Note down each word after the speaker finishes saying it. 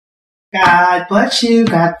God bless you.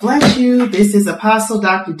 God bless you. This is Apostle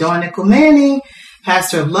Dr. Dawn Nicole Manning,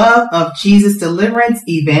 Pastor of Love of Jesus Deliverance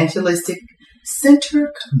Evangelistic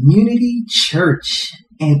Center Community Church.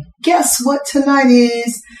 And guess what tonight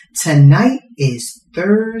is? Tonight is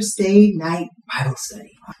Thursday night Bible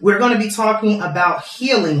study. We're going to be talking about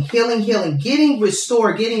healing, getting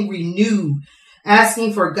restored, getting renewed,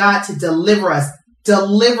 asking for God to deliver us.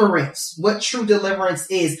 Deliverance, what true deliverance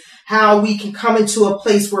is, how we can come into a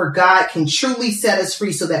place where God can truly set us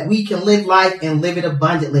free so that we can live life and live it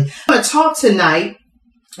abundantly. I'm going to talk tonight,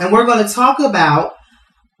 and we're going to talk about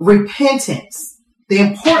repentance, the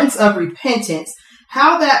importance of repentance,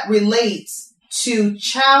 how that relates to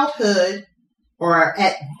childhood or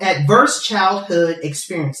adverse childhood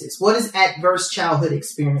experiences. What is adverse childhood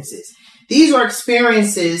experiences? These are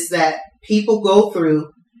experiences that people go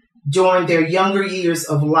through during their younger years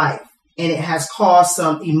of life. And it has caused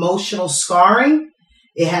some emotional scarring.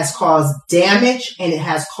 It has caused damage and it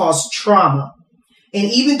has caused trauma.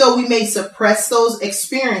 And even though we may suppress those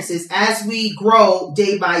experiences as we grow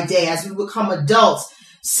day by day, as we become adults,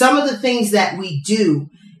 some of the things that we do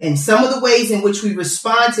and some of the ways in which we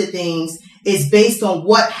respond to things is based on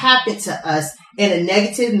what happened to us in a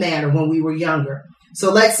negative manner when we were younger.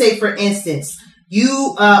 So let's say, for instance,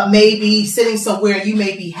 you may be sitting somewhere and you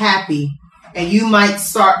may be happy and you might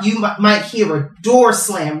hear a door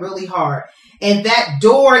slam really hard. And that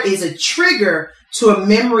door is a trigger to a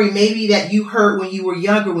memory maybe that you heard when you were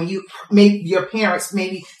younger, when your parents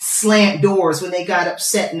maybe slammed doors when they got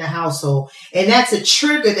upset in the household. And that's a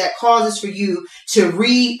trigger that causes for you to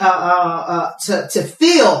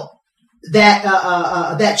feel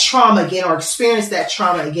that trauma again or experience that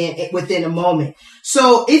trauma again within a moment.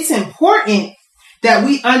 So it's important that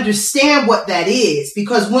we understand what that is,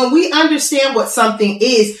 because when we understand what something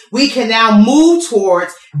is, we can now move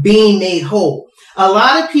towards being made whole. A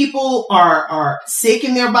lot of people are sick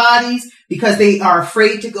in their bodies because they are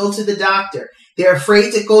afraid to go to the doctor. They're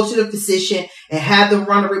afraid to go to the physician and have them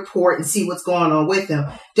run a report and see what's going on with them.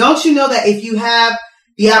 Don't you know that if you have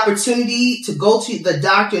the opportunity to go to the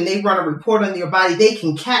doctor and they run a report on your body, they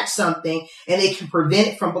can catch something and they can prevent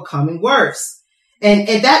it from becoming worse? And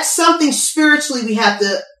that's something spiritually we have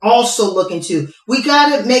to also look into. We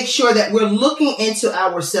got to make sure that we're looking into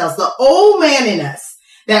ourselves, the old man in us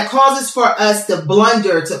that causes for us to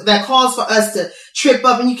blunder, that causes for us to trip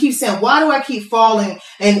up. And you keep saying, why do I keep falling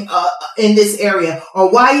in this area?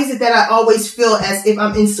 Or why is it that I always feel as if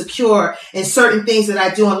I'm insecure in certain things that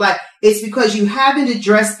I do in life? It's because you haven't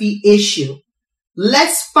addressed the issue.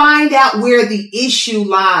 Let's find out where the issue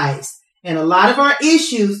lies. And a lot of our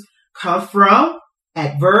issues come from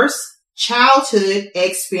adverse childhood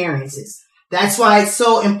experiences. That's why it's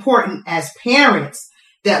so important as parents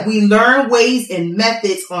that we learn ways and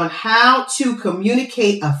methods on how to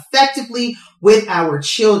communicate effectively with our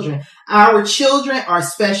children. Our children are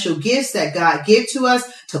special gifts that God gave to us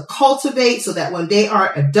to cultivate so that when they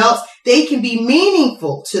are adults, they can be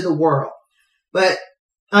meaningful to the world. But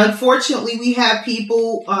unfortunately, we have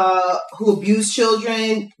people who abuse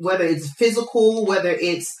children, whether it's physical, whether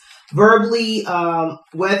it's verbally,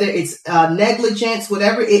 whether it's negligence,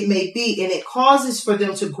 whatever it may be, and it causes for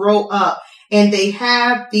them to grow up and they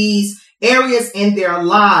have these areas in their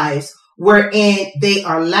lives wherein they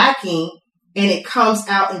are lacking and it comes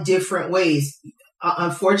out in different ways.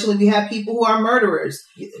 Unfortunately, we have people who are murderers.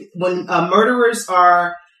 When murderers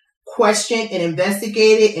are questioned and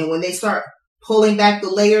investigated, and when they start pulling back the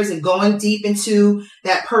layers and going deep into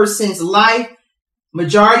that person's life,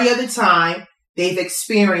 majority of the time, they've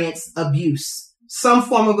experienced abuse, some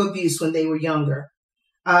form of abuse when they were younger.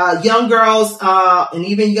 Young girls and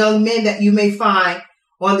even young men that you may find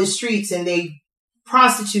on the streets and they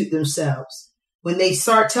prostitute themselves. When they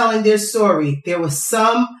start telling their story, there was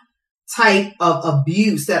some type of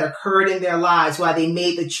abuse that occurred in their lives while they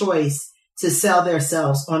made the choice to sell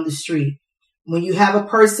themselves on the street. When you have a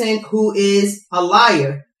person who is a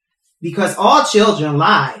liar, because all children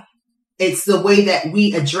lie, it's the way that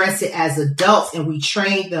we address it as adults and we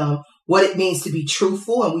train them what it means to be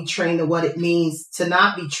truthful and we train them what it means to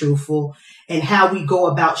not be truthful and how we go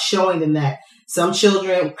about showing them that. Some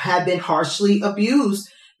children have been harshly abused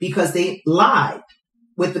because they lied,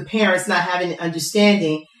 with the parents not having an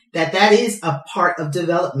understanding that that is a part of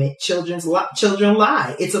development. Children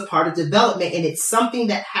lie. It's a part of development and it's something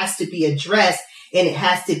that has to be addressed and it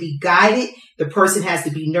has to be guided. The person has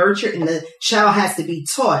to be nurtured and the child has to be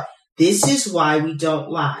taught. This is why we don't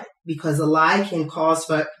lie, because a lie can cause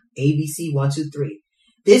for ABC 1, 2, 3.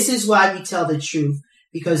 This is why we tell the truth,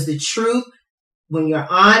 because the truth, when you're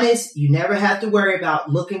honest, you never have to worry about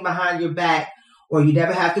looking behind your back, or you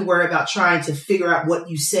never have to worry about trying to figure out what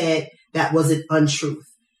you said that was an untruth.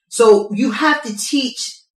 So you have to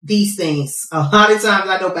teach these things. A lot of times,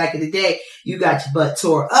 I know back in the day, you got your butt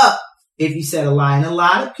tore up if you said a lie. And a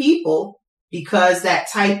lot of people, because that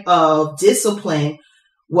type of discipline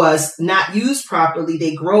was not used properly,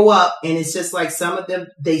 they grow up and it's just like some of them,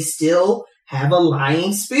 they still have a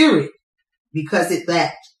lying spirit because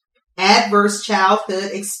that adverse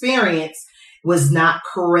childhood experience was not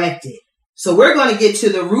corrected. So we're going to get to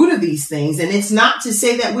the root of these things. And it's not to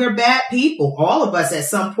say that we're bad people. All of us at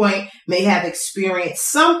some point may have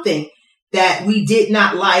experienced something that we did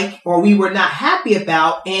not like or we were not happy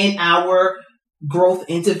about in our growth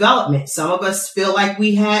and development. Some of us feel like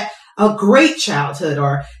we had a great childhood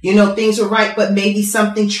or, things were right, but maybe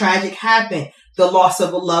something tragic happened, the loss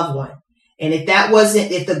of a loved one. And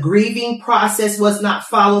if the grieving process was not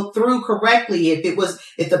followed through correctly,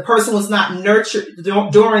 if the person was not nurtured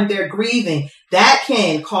during their grieving, that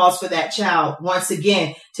can cause for that child once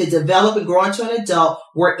again to develop and grow into an adult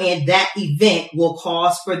wherein that event will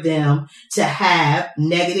cause for them to have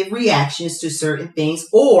negative reactions to certain things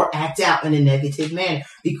or act out in a negative manner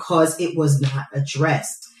because it was not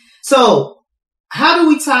addressed. So how do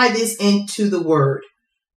we tie this into the word?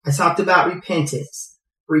 I talked about repentance.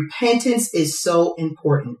 Repentance is so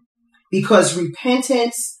important because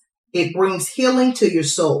repentance, it brings healing to your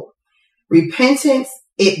soul. Repentance,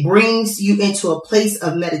 it brings you into a place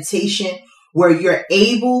of meditation where you're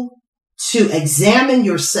able to examine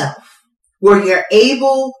yourself, where you're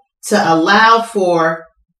able to allow for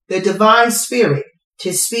the divine spirit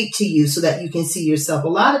to speak to you so that you can see yourself. A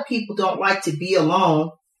lot of people don't like to be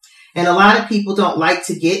alone, and a lot of people don't like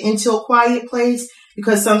to get into a quiet place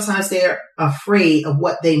because sometimes they're afraid of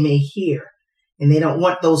what they may hear and they don't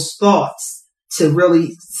want those thoughts to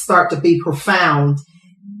really start to be profound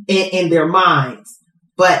in their minds.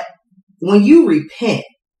 But when you repent,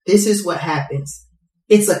 this is what happens.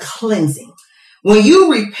 It's a cleansing. When you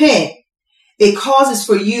repent, it causes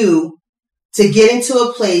for you to get into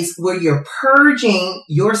a place where you're purging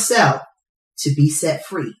yourself to be set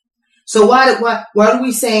free. So why are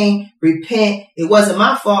we saying repent? It wasn't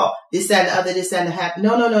my fault. This, that, and the other, this, that, and the happened.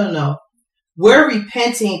 No. We're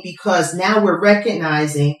repenting because now we're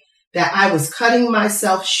recognizing that I was cutting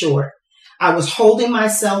myself short. I was holding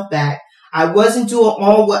myself back. I wasn't doing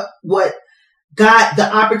all what God,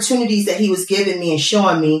 the opportunities that he was giving me and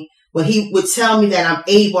showing me. When he would tell me that I'm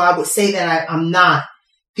able, I would say that I'm not.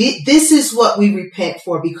 This is what we repent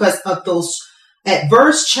for because of those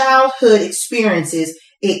adverse childhood experiences.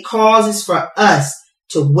 It causes for us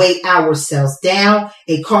to weigh ourselves down.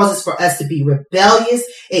 It causes for us to be rebellious.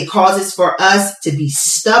 It causes for us to be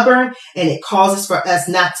stubborn. And it causes for us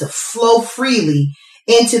not to flow freely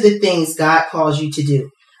into the things God calls you to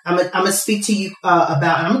do. I'm going to speak to you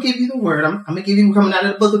about, and I'm going to give you the word. I'm going to give you coming out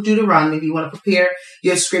of the book of Deuteronomy. If you want to prepare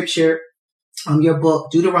your scripture, your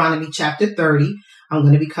book, Deuteronomy chapter 30. I'm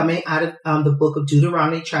going to be coming out of the book of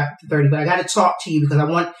Deuteronomy chapter 30. But I got to talk to you because I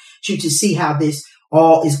want you to see how this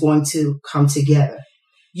all is going to come together.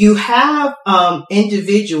 You have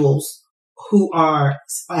individuals who are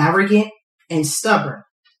arrogant and stubborn,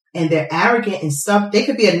 and they're arrogant and stubborn. They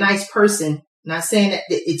could be a nice person. Not saying that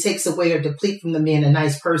it takes away or deplete from them being a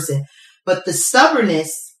nice person, but the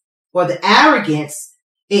stubbornness or the arrogance,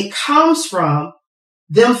 it comes from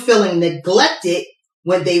them feeling neglected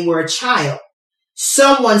when they were a child.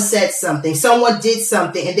 Someone said something, someone did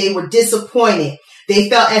something, and they were disappointed. They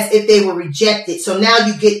felt as if they were rejected. So now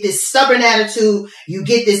you get this stubborn attitude. You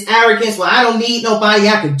get this arrogance. Well, I don't need nobody.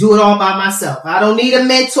 I can do it all by myself. I don't need a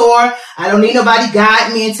mentor. I don't need nobody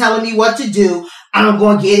guiding me and telling me what to do. I'm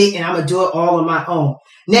going to get it and I'm going to do it all on my own.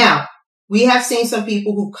 Now, we have seen some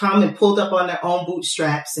people who come and pulled up on their own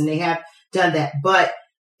bootstraps and they have done that. But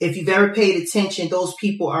if you've ever paid attention, those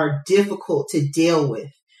people are difficult to deal with.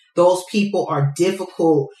 Those people are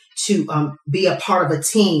difficult to be a part of a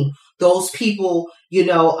team. Those people,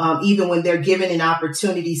 even when they're given an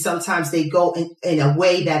opportunity, sometimes they go in a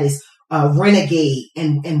way that is renegade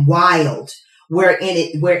and wild, where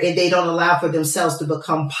they don't allow for themselves to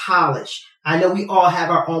become polished. I know we all have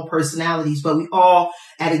our own personalities, but we all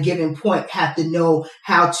at a given point have to know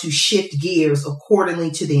how to shift gears accordingly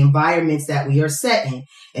to the environments that we are set in.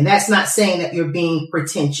 And that's not saying that you're being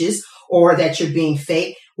pretentious or that you're being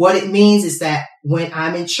fake. What it means is that when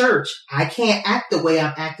I'm in church, I can't act the way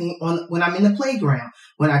I'm acting when I'm in the playground.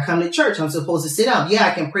 When I come to church, I'm supposed to sit down. Yeah,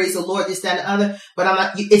 I can praise the Lord, this, that, and the other, but I'm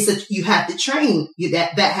not. You have to train.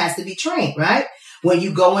 That has to be trained, right? When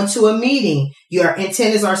you go into a meeting, your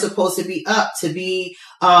antennas are supposed to be up, to be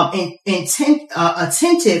attentive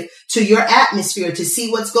to your atmosphere, to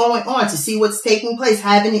see what's going on, to see what's taking place,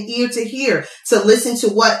 having an ear to hear, to listen to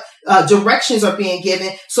what directions are being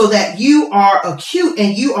given so that you are acute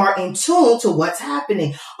and you are in tune to what's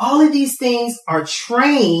happening. All of these things are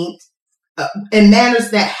trained in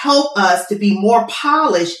manners that help us to be more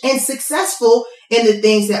polished and successful in the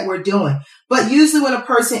things that we're doing. But usually when a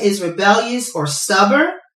person is rebellious or stubborn,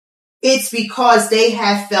 it's because they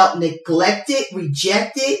have felt neglected,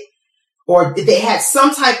 rejected, or they had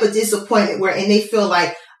some type of disappointment wherein they feel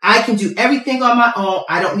like, I can do everything on my own.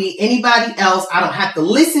 I don't need anybody else. I don't have to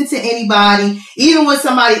listen to anybody. Even when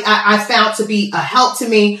somebody I found to be a help to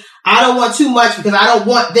me, I don't want too much because I don't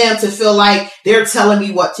want them to feel like they're telling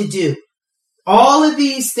me what to do. All of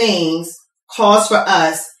these things cause for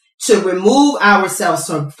us to remove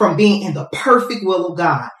ourselves from being in the perfect will of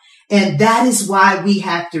God. And that is why we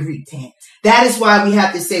have to repent. That is why we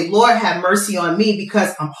have to say, Lord, have mercy on me,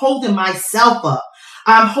 because I'm holding myself up.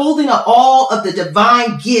 I'm holding up all of the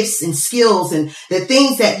divine gifts and skills and the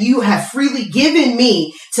things that you have freely given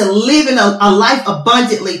me to live in a life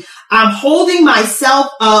abundantly. I'm holding myself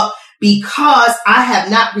up because I have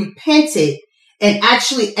not repented and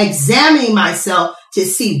actually examining myself to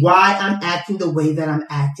see why I'm acting the way that I'm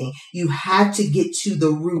acting. You have to get to the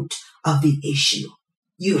root of the issue.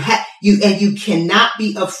 You cannot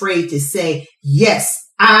be afraid to say, yes,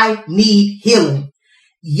 I need healing.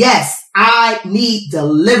 Yes, I need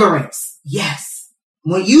deliverance. Yes.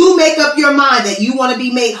 When you make up your mind that you want to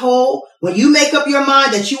be made whole, when you make up your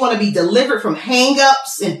mind that you want to be delivered from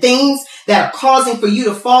hang-ups and things that are causing for you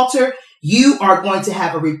to falter, you are going to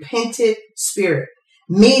have a repentant spirit,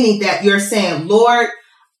 meaning that you're saying, Lord,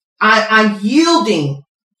 I'm yielding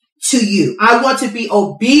to you. I want to be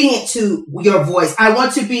obedient to your voice. I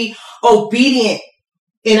want to be obedient,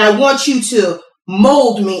 and I want you to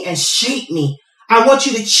mold me and shape me. I want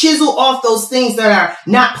you to chisel off those things that are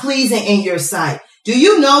not pleasing in your sight. Do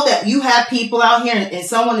you know that you have people out here and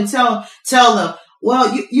someone to tell them,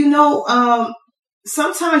 well,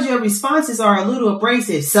 sometimes your responses are a little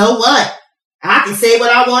abrasive. So what? I can say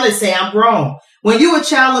what I want to say. I'm grown. When you're a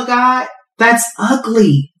child of God, that's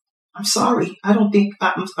ugly. I'm sorry. I don't think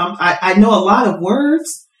I know a lot of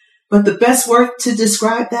words, but the best word to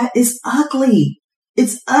describe that is ugly.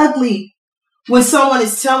 It's ugly. When someone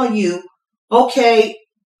is telling you, okay,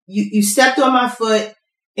 you stepped on my foot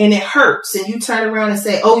and it hurts, and you turn around and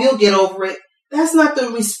say, oh, you'll get over it. That's not the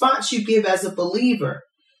response you give as a believer.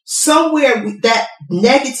 Somewhere that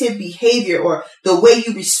negative behavior or the way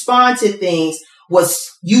you respond to things was,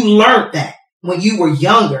 you learned that when you were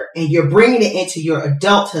younger, and you're bringing it into your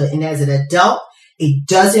adulthood. And as an adult, it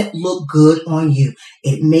doesn't look good on you.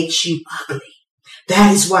 It makes you ugly.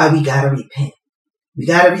 That is why we got to repent. We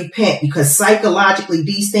got to repent, because psychologically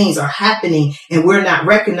these things are happening and we're not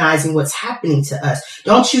recognizing what's happening to us.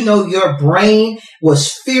 Don't you know your brain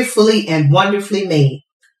was fearfully and wonderfully made?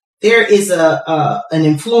 There is an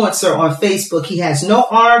influencer on Facebook. He has no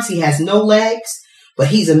arms. He has no legs, but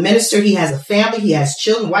he's a minister. He has a family. He has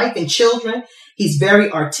children, wife and children. He's very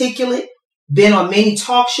articulate, been on many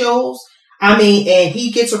talk shows. And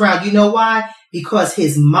he gets around. You know why? Because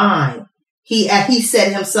his mind. He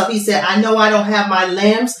said himself, I know I don't have my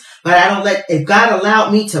limbs, but if God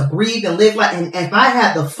allowed me to breathe and live and if I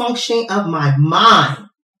have the functioning of my mind,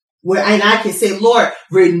 and I can say, Lord,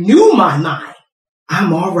 renew my mind,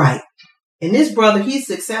 I'm all right. And this brother, he's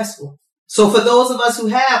successful. So for those of us who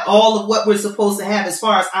have all of what we're supposed to have as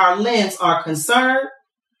far as our limbs are concerned,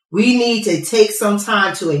 we need to take some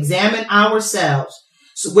time to examine ourselves.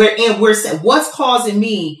 So we're saying, what's causing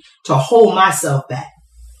me to hold myself back?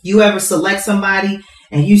 You ever select somebody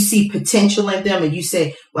and you see potential in them and you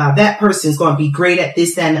say, wow, that person's going to be great at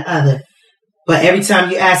this, that, and the other. But every time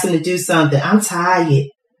you ask them to do something, I'm tired.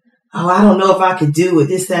 Oh, I don't know if I could do it,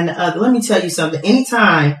 this, that, and the other. Let me tell you something.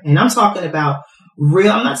 Anytime, and I'm talking about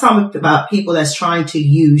I'm not talking about people that's trying to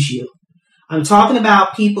use you. I'm talking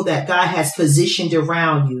about people that God has positioned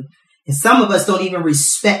around you. And some of us don't even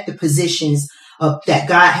respect the positions that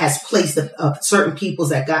God has placed of certain peoples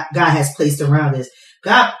that God has placed around us.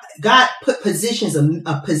 God put positions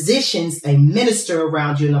a minister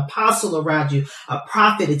around you, an apostle around you, a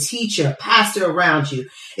prophet, a teacher, a pastor around you.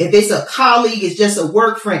 If it's a colleague, it's just a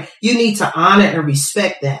work friend, you need to honor and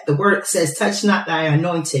respect that. The word says, touch not thy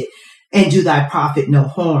anointed and do thy prophet no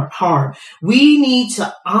harm. We need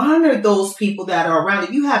to honor those people that are around.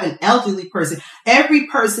 If you have an elderly person, every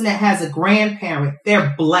person that has a grandparent,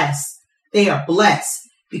 they're blessed. They are blessed.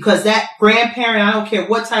 Because that grandparent, I don't care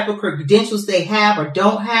what type of credentials they have or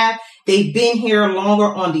don't have, they've been here longer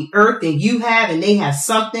on the earth than you have, and they have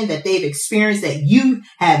something that they've experienced that you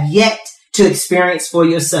have yet to experience for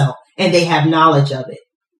yourself, and they have knowledge of it.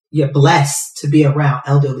 You're blessed to be around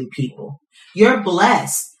elderly people. You're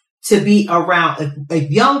blessed. to be around.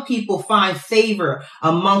 If young people find favor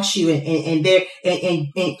amongst you and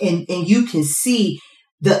you can see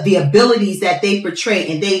the abilities that they portray,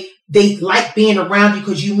 and they like being around you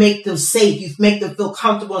because you make them safe, you make them feel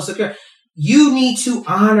comfortable and secure. You need to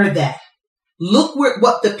honor that. Look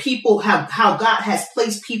what the people have, how God has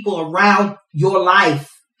placed people around your life,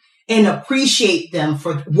 and appreciate them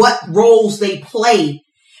for what roles they play,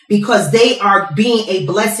 because they are being a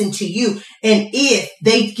blessing to you. And if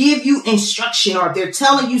they give you instruction, or if they're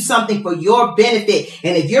telling you something for your benefit,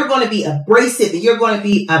 and if you're going to be abrasive and you're going to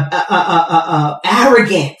be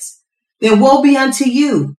arrogant, then woe be unto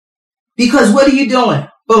you. Because what are you doing?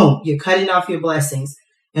 Boom, you're cutting off your blessings.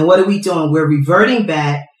 And what are we doing? We're reverting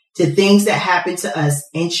back to things that happened to us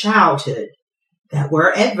in childhood that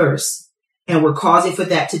were adverse. And we're causing for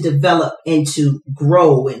that to develop and to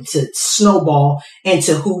grow and to snowball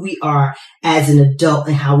into who we are as an adult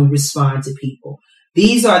and how we respond to people.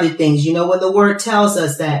 These are the things, when the word tells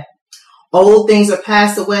us that old things are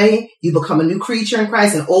passed away, you become a new creature in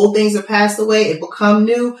Christ, and old things are passed away, it become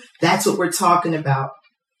new. That's what we're talking about.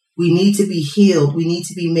 We need to be healed. We need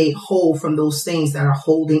to be made whole from those things that are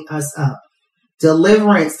holding us up.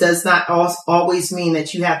 Deliverance does not always mean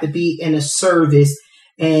that you have to be in a service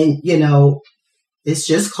and, it's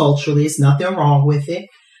just culturally, it's nothing wrong with it,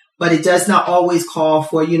 but it does not always call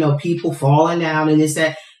for, people falling out. And it's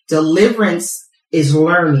that deliverance is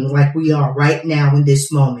learning, like we are right now in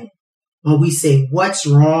this moment. When we say, what's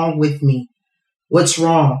wrong with me? What's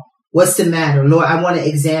wrong? What's the matter? Lord, I want to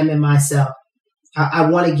examine myself. I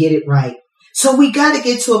want to get it right. So we got to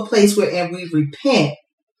get to a place where we repent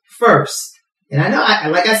first. And I know,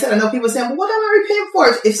 like I said, I know people saying, well, what am I repenting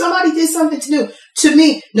for? If somebody did something to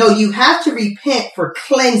me, no, you have to repent for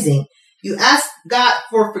cleansing. You ask God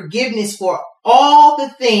for forgiveness for all the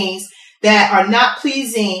things that are not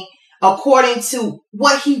pleasing according to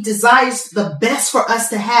what he desires the best for us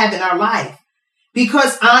to have in our life.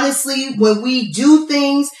 Because honestly, when we do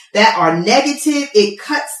things that are negative, it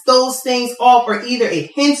cuts those things off, or either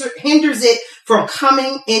it hinders it from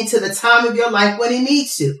coming into the time of your life when it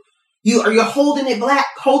needs to. You're holding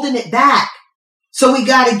it back. So we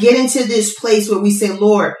got to get into this place where we say,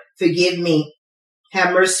 Lord, forgive me.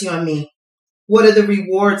 Have mercy on me. What are the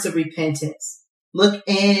rewards of repentance? Look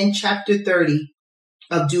in chapter 30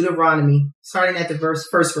 of Deuteronomy, starting at the first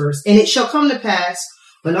verse. And it shall come to pass,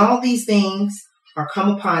 when all these things are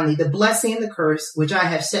come upon thee, the blessing and the curse which I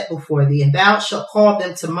have set before thee, and thou shalt call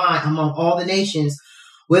them to mind among all the nations,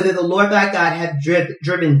 whither the Lord thy God hath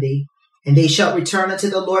driven thee. And they shall return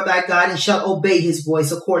unto the Lord thy God, and shall obey his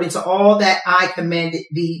voice, according to all that I commanded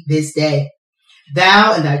thee this day.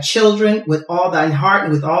 Thou and thy children with all thine heart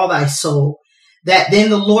and with all thy soul, that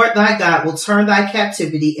then the Lord thy God will turn thy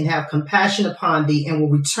captivity and have compassion upon thee, and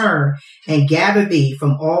will return and gather thee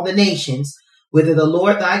from all the nations, whither the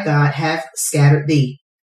Lord thy God hath scattered thee.